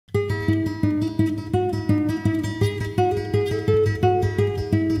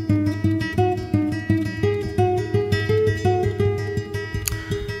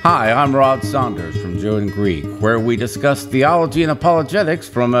Hi, I'm Rod Saunders from Jew and Greek, where we discuss theology and apologetics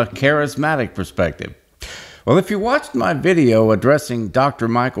from a charismatic perspective. Well, if you watched my video addressing Dr.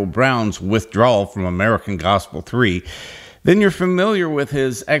 Michael Brown's withdrawal from American Gospel 3, then you're familiar with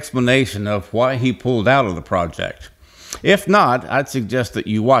his explanation of why he pulled out of the project. If not, I'd suggest that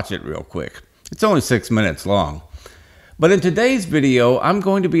you watch it real quick. It's only 6 minutes long. But in today's video, I'm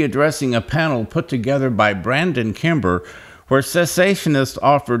going to be addressing a panel put together by Brandon Kimber, where cessationists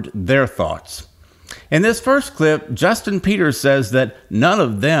offered their thoughts. In this first clip, Justin Peters says that none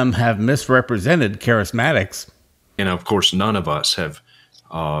of them have misrepresented charismatics. And of course, none of us have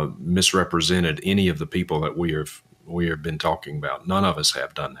misrepresented any of the people that we have been talking about. None of us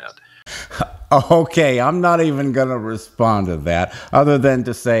have done that. Okay, I'm not even going to respond to that, other than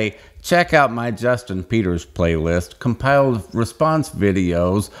to say, check out my Justin Peters playlist, compiled response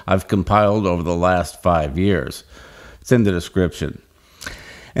videos I've compiled over the last 5 years. It's in the description.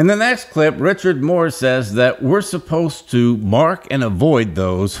 In the next clip, Richard Moore says that we're supposed to mark and avoid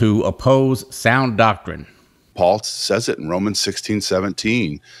those who oppose sound doctrine. Paul says it in Romans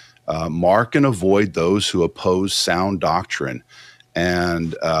 16:17. Mark and avoid those who oppose sound doctrine.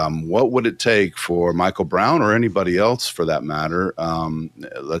 And what would it take for Michael Brown or anybody else for that matter,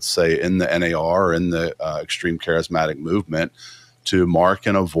 let's say in the NAR or in the extreme charismatic movement, to mark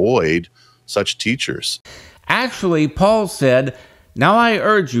and avoid such teachers? Actually, Paul said, "Now I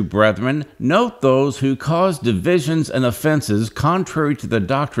urge you, brethren, note those who cause divisions and offenses contrary to the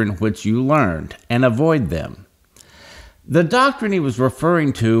doctrine which you learned, and avoid them." The doctrine he was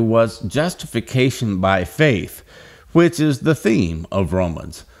referring to was justification by faith, which is the theme of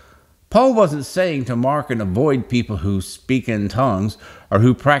Romans. Paul wasn't saying to mark and avoid people who speak in tongues, or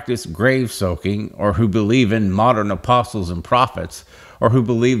who practice grave soaking, or who believe in modern apostles and prophets, or who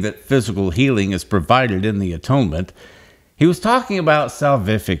believe that physical healing is provided in the atonement. He was talking about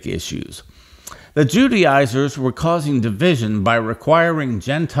salvific issues. The Judaizers were causing division by requiring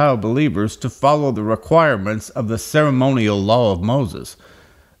Gentile believers to follow the requirements of the ceremonial law of Moses.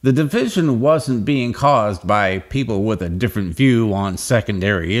 The division wasn't being caused by people with a different view on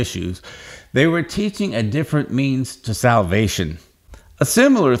secondary issues. They were teaching a different means to salvation. A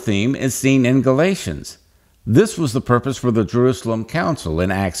similar theme is seen in Galatians. This was the purpose for the Jerusalem Council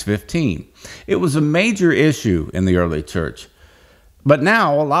in Acts 15. It was a major issue in the early church. But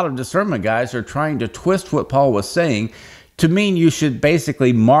now a lot of discernment guys are trying to twist what Paul was saying to mean you should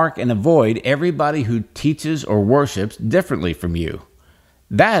basically mark and avoid everybody who teaches or worships differently from you.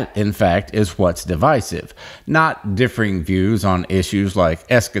 That, in fact, is what's divisive, not differing views on issues like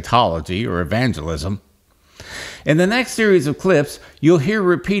eschatology or evangelism. In the next series of clips, you'll hear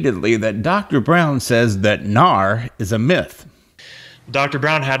repeatedly that Dr. Brown says that NAR is a myth. Dr.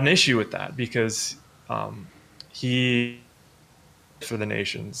 Brown had an issue with that because he for the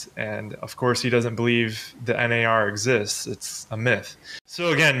nations, and of course he doesn't believe the NAR exists. It's a myth.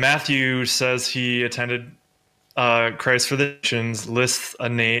 So again, Matthew says he attended Christ for the Nations, lists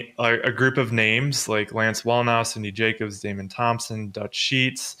a group of names like Lance Wallnau, Cindy Jacobs, Damon Thompson, Dutch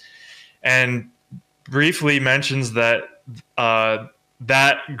Sheets, and briefly mentions that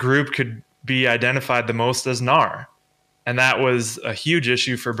that group could be identified the most as NAR. And that was a huge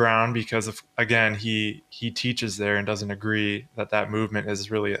issue for Brown because, of, again, he teaches there and doesn't agree that that movement is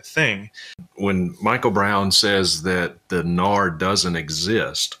really a thing. When Michael Brown says that the NAR doesn't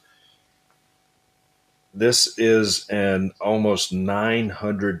exist, this is an almost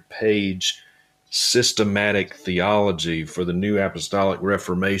 900-page systematic theology for the New Apostolic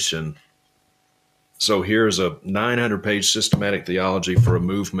Reformation. So here's a 900-page systematic theology for a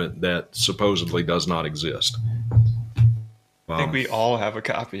movement that supposedly does not exist. I think we all have a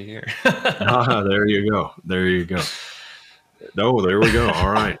copy here. There you go. There you go. No, there we go.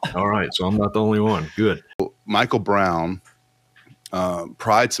 All right. All right. So I'm not the only one. Good. Michael Brown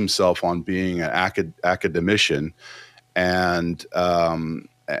prides himself on being an academician, and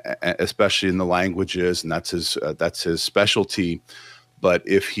especially in the languages, and that's his specialty. But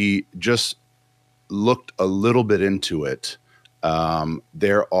if he just looked a little bit into it,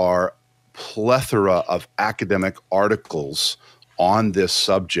 there are plethora of academic articles on this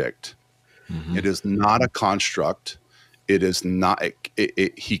subject. Mm-hmm. It is not a construct. It is not.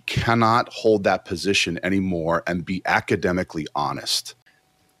 He cannot hold that position anymore and be academically honest.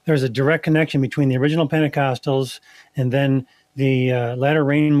 There's a direct connection between the original Pentecostals and then the latter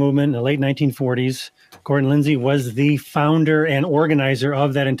rain movement in the late 1940s. Gordon Lindsay was the founder and organizer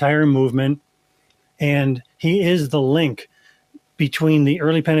of that entire movement, and he is the link between the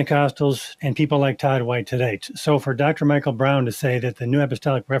early Pentecostals and people like Todd White today. So for Dr. Michael Brown to say that the New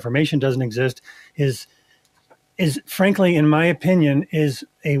Apostolic Reformation doesn't exist is frankly, in my opinion, is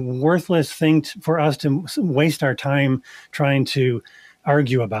a worthless thing for us to waste our time trying to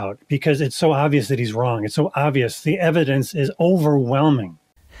argue about, because it's so obvious that he's wrong. It's so obvious. The evidence is overwhelming.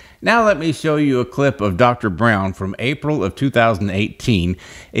 Now let me show you a clip of Dr. Brown from April of 2018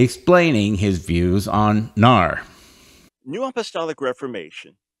 explaining his views on NAR. New Apostolic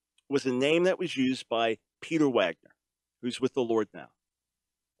Reformation was a name that was used by Peter Wagner, who's with the Lord now.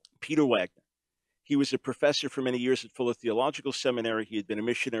 Peter Wagner. He was a professor for many years at Fuller Theological Seminary. He had been a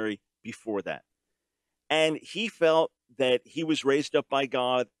missionary before that. And he felt that he was raised up by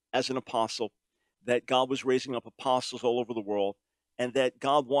God as an apostle, that God was raising up apostles all over the world, and that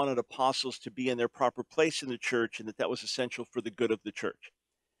God wanted apostles to be in their proper place in the church, and that that was essential for the good of the church.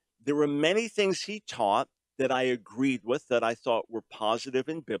 There were many things he taught that I agreed with, that I thought were positive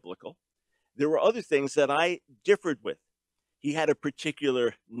and biblical. There were other things that I differed with. He had a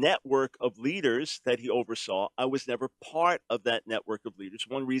particular network of leaders that he oversaw. I was never part of that network of leaders.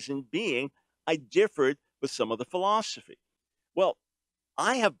 One reason being I differed with some of the philosophy. Well,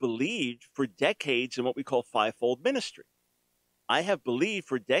 I have believed for decades in what we call fivefold ministry. I have believed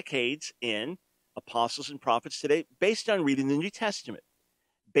for decades in apostles and prophets today based on reading the New Testament,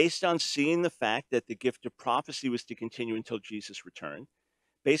 based on seeing the fact that the gift of prophecy was to continue until Jesus returned,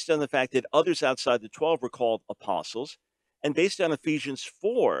 based on the fact that others outside the 12 were called apostles, and based on Ephesians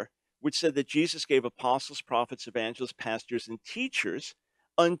 4, which said that Jesus gave apostles, prophets, evangelists, pastors, and teachers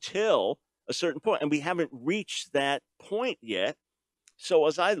until a certain point. And we haven't reached that point yet. So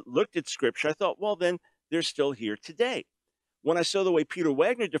as I looked at Scripture, I thought, well, then they're still here today. When I saw the way Peter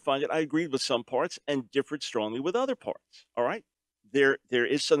Wagner defined it, I agreed with some parts and differed strongly with other parts. All right? There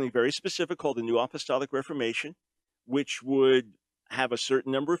is something very specific called the New Apostolic Reformation, which would have a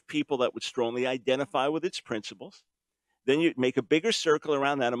certain number of people that would strongly identify with its principles. Then you make a bigger circle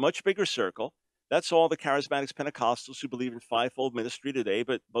around that, a much bigger circle. That's all the charismatics Pentecostals who believe in fivefold ministry today,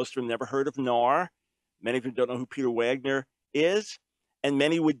 but most of them never heard of NAR. Many of them don't know who Peter Wagner is, and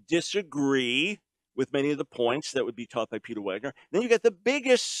many would disagree with many of the points that would be taught by Peter Wagner. Then you get the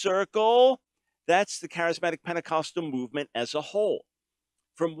biggest circle. That's the charismatic Pentecostal movement as a whole.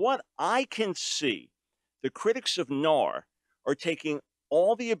 From what I can see, the critics of NAR are taking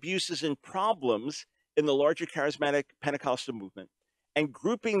all the abuses and problems in the larger charismatic Pentecostal movement and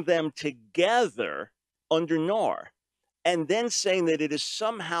grouping them together under NAR, and then saying that it is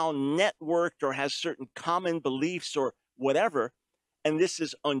somehow networked or has certain common beliefs or whatever. And this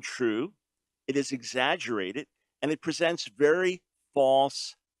is untrue. It is exaggerated, and it presents very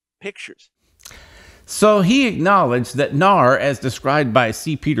false pictures. So he acknowledged that NAR, as described by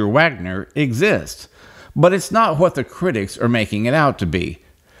C. Peter Wagner, exists, but it's not what the critics are making it out to be.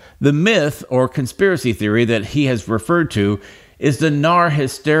 The myth or conspiracy theory that he has referred to is the NAR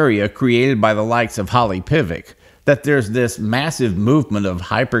hysteria created by the likes of Holly Pivick, that there's this massive movement of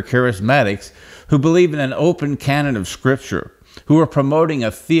hyper-charismatics who believe in an open canon of Scripture, who are promoting a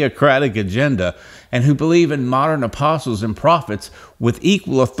theocratic agenda, and who believe in modern apostles and prophets with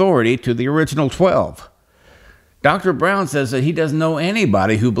equal authority to the original 12. Dr. Brown says that he doesn't know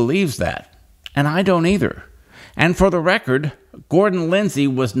anybody who believes that, and I don't either. And for the record, Gordon Lindsay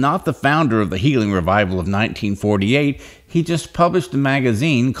was not the founder of the Healing Revival of 1948. He just published a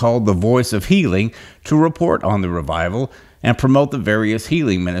magazine called The Voice of Healing to report on the revival and promote the various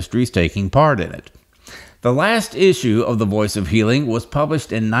healing ministries taking part in it. The last issue of The Voice of Healing was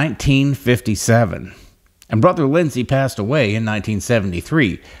published in 1957, and Brother Lindsay passed away in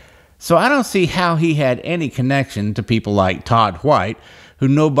 1973. So I don't see how he had any connection to people like Todd White, who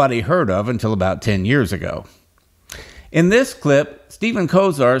nobody heard of until about 10 years ago. In this clip, Stephen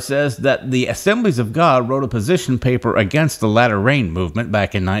Kozar says that the Assemblies of God wrote a position paper against the Latter Rain movement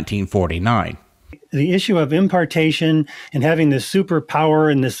back in 1949. The issue of impartation and having this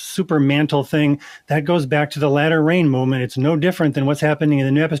superpower and this super mantle thing, that goes back to the Latter Rain movement. It's no different than what's happening in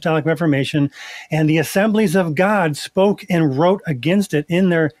the New Apostolic Reformation. And the Assemblies of God spoke and wrote against it in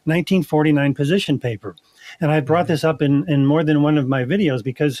their 1949 position paper. And I brought this up in more than one of my videos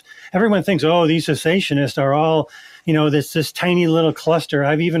because everyone thinks, oh, these cessationists are all, you know, this tiny little cluster.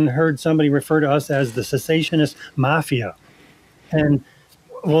 I've even heard somebody refer to us as the cessationist mafia. And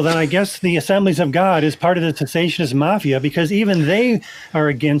well, then I guess the Assemblies of God is part of the cessationist mafia, because even they are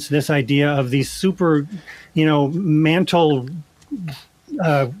against this idea of these super, you know, mantle.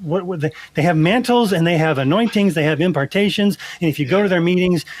 They have mantles and they have anointings, they have impartations, and if you go to their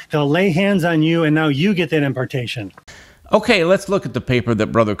meetings, they'll lay hands on you, and now you get that impartation. Okay, let's look at the paper that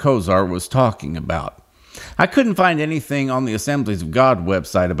Brother Kozar was talking about. I couldn't find anything on the Assemblies of God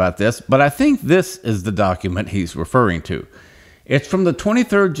website about this, but I think this is the document he's referring to. It's from the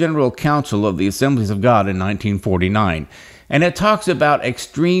 23rd General Council of the Assemblies of God in 1949, and it talks about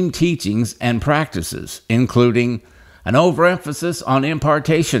extreme teachings and practices, including an overemphasis on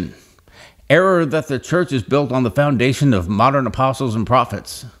impartation, error that the church is built on the foundation of modern apostles and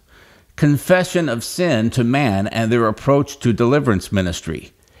prophets, confession of sin to man and their approach to deliverance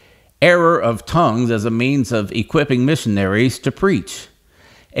ministry, error of tongues as a means of equipping missionaries to preach,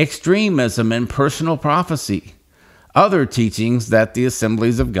 extremism in personal prophecy, other teachings that the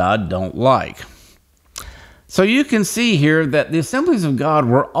Assemblies of God don't like. So you can see here that the Assemblies of God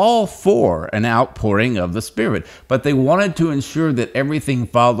were all for an outpouring of the Spirit, but they wanted to ensure that everything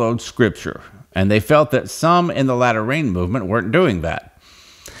followed Scripture, and they felt that some in the Latter Rain movement weren't doing that.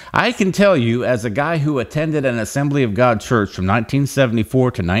 I can tell you, as a guy who attended an Assembly of God church from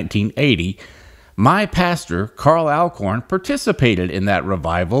 1974 to 1980, my pastor, Carl Alcorn, participated in that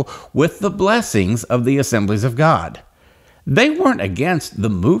revival with the blessings of the Assemblies of God. They weren't against the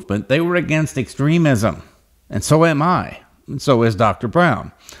movement, they were against extremism. And so am I, and so is Dr.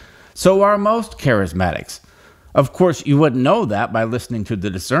 Brown. So are most charismatics. Of course, you wouldn't know that by listening to the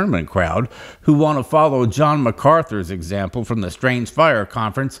discernment crowd, who want to follow John MacArthur's example from the Strange Fire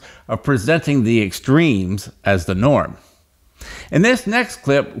Conference of presenting the extremes as the norm. In this next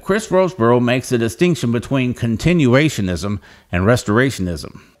clip, Chris Rosebrough makes a distinction between continuationism and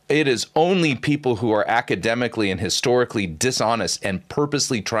restorationism. It is only people who are academically and historically dishonest and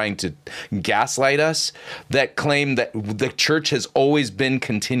purposely trying to gaslight us that claim that the church has always been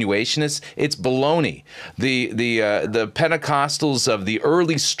continuationist. It's baloney. The Pentecostals of the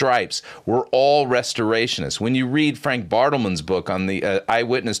early stripes were all restorationists. When you read Frank Bartleman's book on the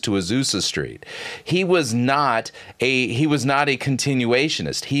Eyewitness to Azusa Street, he was not a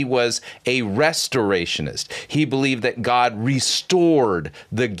continuationist. He was a restorationist. He believed that God restored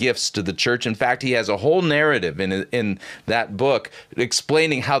the gifts to the church. In fact, he has a whole narrative in that book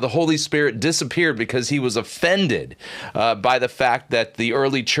explaining how the Holy Spirit disappeared because he was offended by the fact that the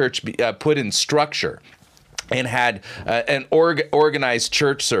early church put in structure and had organized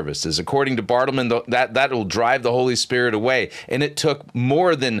church services. According to Bartleman, that will drive the Holy Spirit away. And it took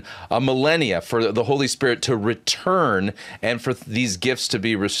more than a millennia for the Holy Spirit to return and for these gifts to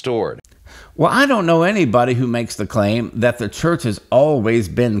be restored. Well, I don't know anybody who makes the claim that the church has always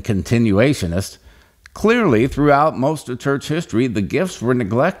been continuationist. Clearly, throughout most of church history, the gifts were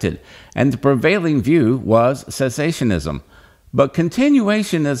neglected, and the prevailing view was cessationism. But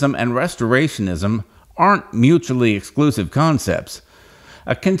continuationism and restorationism aren't mutually exclusive concepts.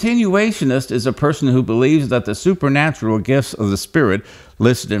 A continuationist is a person who believes that the supernatural gifts of the Spirit,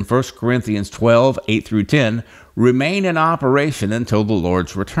 listed in 1 Corinthians 12, 8 through 10, remain in operation until the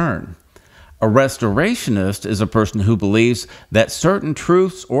Lord's return. A restorationist is a person who believes that certain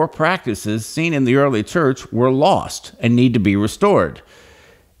truths or practices seen in the early church were lost and need to be restored.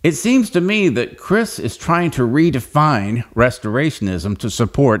 It seems to me that Chris is trying to redefine restorationism to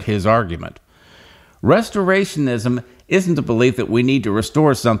support his argument. Restorationism isn't the belief that we need to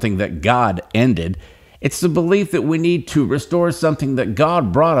restore something that God ended. It's the belief that we need to restore something that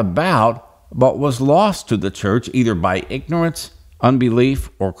God brought about but was lost to the church either by ignorance,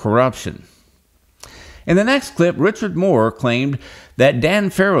 unbelief, or corruption. In the next clip, Richard Moore claimed that Dan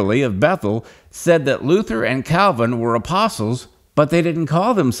Farrelly of Bethel said that Luther and Calvin were apostles, but they didn't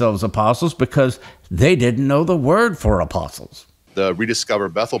call themselves apostles because they didn't know the word for apostles. The Rediscover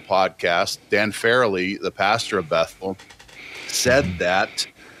Bethel podcast, Dan Farrelly, the pastor of Bethel, said that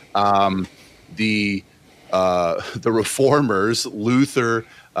the reformers, Luther,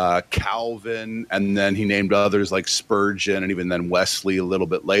 Calvin, and then he named others like Spurgeon and even then Wesley a little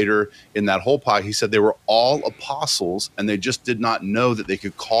bit later in that whole pod. He said they were all apostles and they just did not know that they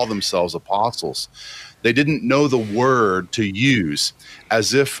could call themselves apostles. They didn't know the word to use,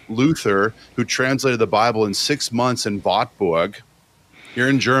 as if Luther, who translated the Bible in 6 months in Wartburg here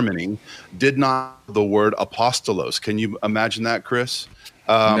in Germany, did not know the word apostolos. Can you imagine that, Chris?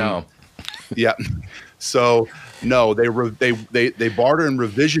 No. Yeah. So no, they barter in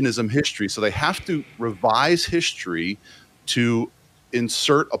revisionism history. So they have to revise history to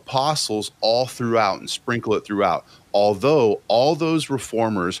insert apostles all throughout and sprinkle it throughout. Although all those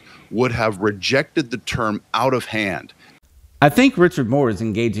reformers would have rejected the term out of hand. I think Richard Moore is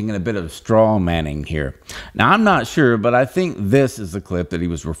engaging in a bit of straw manning here. Now, I'm not sure, but I think this is the clip that he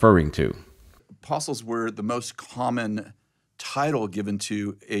was referring to. Apostles were the most common title given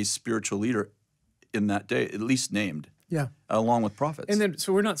to a spiritual leader in that day, at least named. Yeah. along with prophets. And then,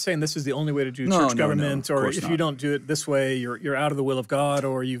 so we're not saying this is the only way to do No, church no, government, no, of or course if not. you don't do it this way, you're out of the will of God,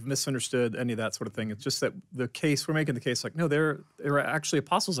 or you've misunderstood any of that sort of thing. It's just that the case, we're making the case like, no, there are actually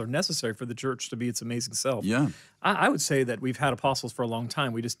apostles are necessary for the church to be its amazing self. Yeah. I would say that we've had apostles for a long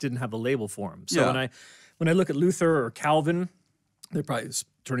time. We just didn't have the label for them. So Yeah. when I look at Luther or Calvin, they're probably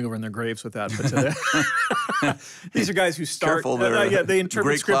turning over in their graves with that. But these are guys who start. Careful, there. They interpret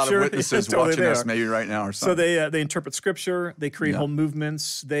great scripture. cloud of witnesses Totally watching they us are. maybe right now or So something. they interpret scripture. They create Yeah. whole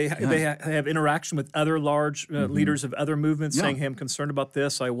movements. They have interaction with other large leaders of other movements, Yeah. saying, "Hey, I'm concerned about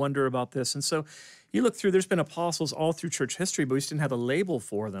this. I wonder about this." And so you look through. There's been apostles all through church history, but we just didn't have a label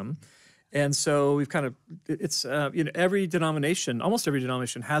for them. And so we've kind of every denomination, almost every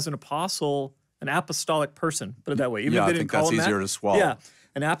denomination, has an apostle, an apostolic person. Put it that way. Even Yeah, if I they think didn't call that's him easier that. to swallow. Yeah,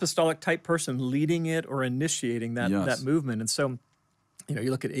 an apostolic type person leading it or initiating that Yes. movement. And so, you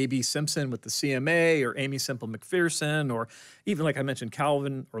look at A.B. Simpson with the CMA, or Amy Semple McPherson, or even, like I mentioned,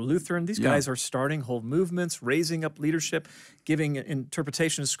 Calvin or Lutheran. These guys are starting whole movements, raising up leadership, giving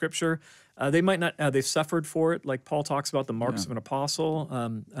interpretation of Scripture. They might not, they've suffered for it, like Paul talks about the marks of an apostle.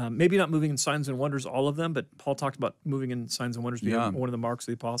 Maybe not moving in signs and wonders, all of them, but Paul talked about moving in signs and wonders being one of the marks of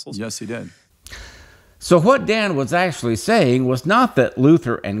the apostles. Yes, he did. So what Dan was actually saying was not that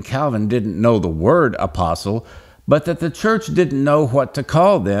Luther and Calvin didn't know the word apostle, but that the church didn't know what to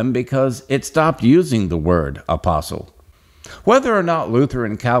call them because it stopped using the word apostle. Whether or not Luther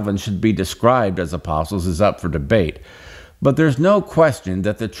and Calvin should be described as apostles is up for debate, but there's no question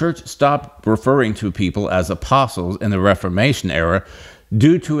that the church stopped referring to people as apostles in the Reformation era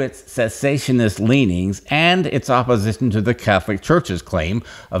due to its cessationist leanings and its opposition to the Catholic Church's claim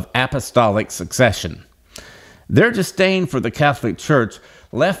of apostolic succession. Their disdain for the Catholic Church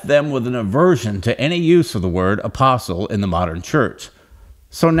left them with an aversion to any use of the word apostle in the modern church.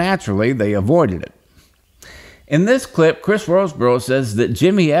 So naturally, they avoided it. In this clip, Chris Rosebrough says that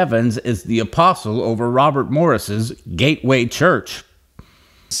Jimmy Evans is the apostle over Robert Morris's Gateway Church.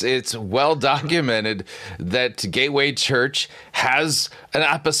 It's well documented that Gateway Church has an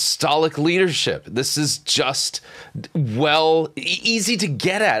apostolic leadership. This is just easy to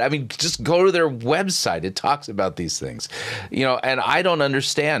get at. I mean, just go to their website. It talks about these things, and I don't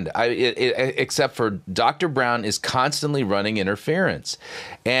understand. Except for Dr. Brown is constantly running interference,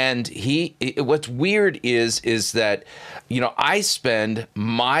 and what's weird is that I spend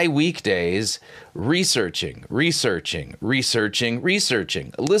my weekdays researching,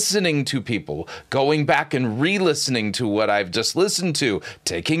 listening to people, going back and re-listening to what I've just listened to,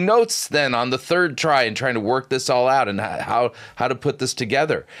 taking notes then on the third try and trying to work this all out and how to put this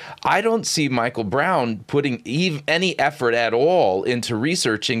together. I don't see Michael Brown putting any effort at all into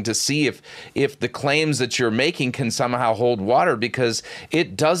researching to see if the claims that you're making can somehow hold water, because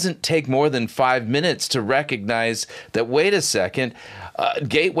it doesn't take more than 5 minutes to recognize that, wait a second,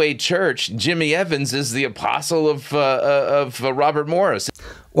 Gateway Church, Jimmy Evans is the apostle of Robert Morris.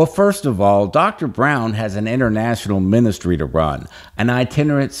 Well, first of all, Dr. Brown has an international ministry to run, an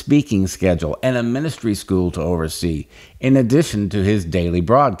itinerant speaking schedule, and a ministry school to oversee, in addition to his daily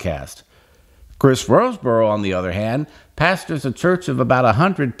broadcast. Chris Rosebrough, on the other hand, pastors a church of about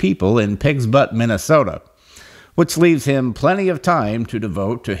 100 people in Pig's Butt, Minnesota, which leaves him plenty of time to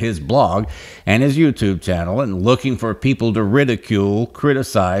devote to his blog and his YouTube channel and looking for people to ridicule,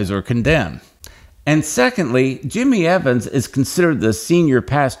 criticize, or condemn. And secondly, Jimmy Evans is considered the senior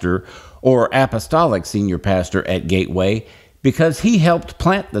pastor or apostolic senior pastor at Gateway because he helped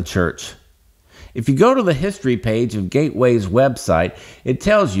plant the church. If you go to the history page of Gateway's website, it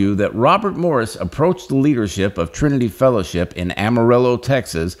tells you that Robert Morris approached the leadership of Trinity Fellowship in Amarillo,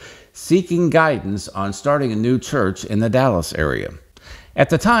 Texas, seeking guidance on starting a new church in the Dallas area. At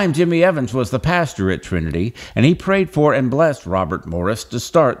the time, Jimmy Evans was the pastor at Trinity, and he prayed for and blessed Robert Morris to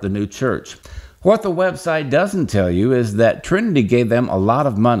start the new church. What the website doesn't tell you is that Trinity gave them a lot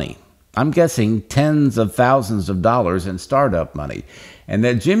of money. I'm guessing tens of thousands of dollars in startup money, and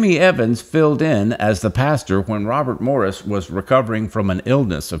that Jimmy Evans filled in as the pastor when Robert Morris was recovering from an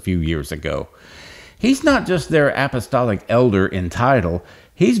illness a few years ago. He's not just their apostolic elder in title,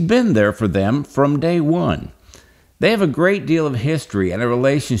 he's been there for them from day one. They have a great deal of history and a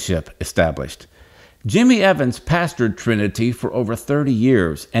relationship established. Jimmy Evans pastored Trinity for over 30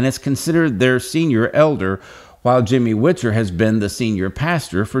 years and is considered their senior elder, while Jimmy Witcher has been the senior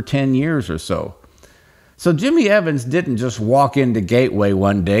pastor for 10 years or so. So Jimmy Evans didn't just walk into Gateway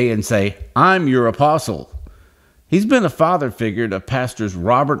one day and say, "I'm your apostle." He's been a father figure to pastors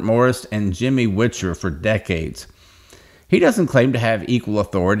Robert Morris and Jimmy Witcher for decades. He doesn't claim to have equal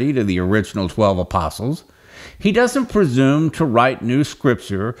authority to the original 12 apostles. He doesn't presume to write new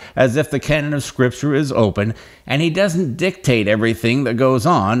scripture as if the canon of scripture is open, and he doesn't dictate everything that goes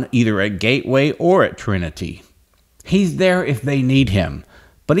on, either at Gateway or at Trinity. He's there if they need him,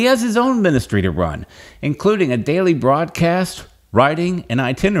 but he has his own ministry to run, including a daily broadcast, writing, and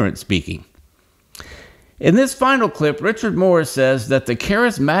itinerant speaking. In this final clip, Richard Moore says that the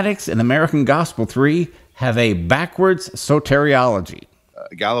charismatics in American Gospel 3 have a backwards soteriology.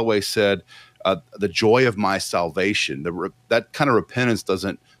 Galloway said, the joy of my salvation. That kind of repentance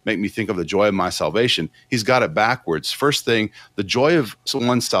doesn't make me think of the joy of my salvation. He's got it backwards. First thing, the joy of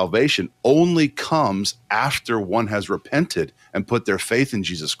someone's salvation only comes after one has repented and put their faith in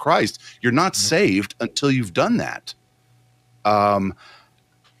Jesus Christ. You're not saved until you've done that.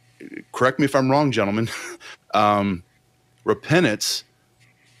 Correct me if I'm wrong, gentlemen. Repentance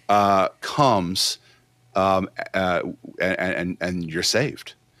comes and you're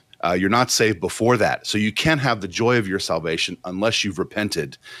saved. You're not saved before that. So you can't have the joy of your salvation unless you've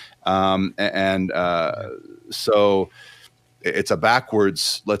repented. So it's a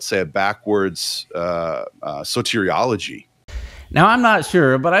backwards, let's say a backwards soteriology. Now, I'm not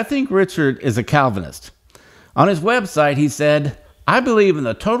sure, but I think Richard is a Calvinist. On his website, he said, I believe in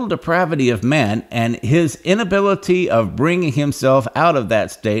the total depravity of man and his inability of bringing himself out of that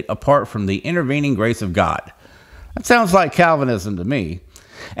state apart from the intervening grace of God. That sounds like Calvinism to me.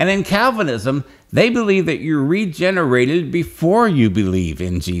 And in Calvinism, they believe that you're regenerated before you believe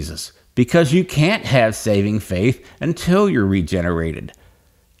in Jesus, because you can't have saving faith until you're regenerated.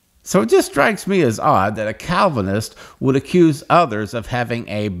 So it just strikes me as odd that a Calvinist would accuse others of having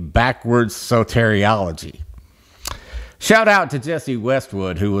a backwards soteriology. Shout out to Jesse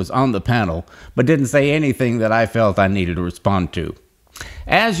Westwood, who was on the panel, but didn't say anything that I felt I needed to respond to.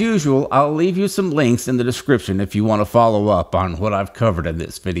 As usual, I'll leave you some links in the description if you want to follow up on what I've covered in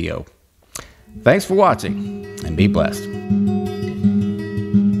this video. Thanks for watching, and be blessed.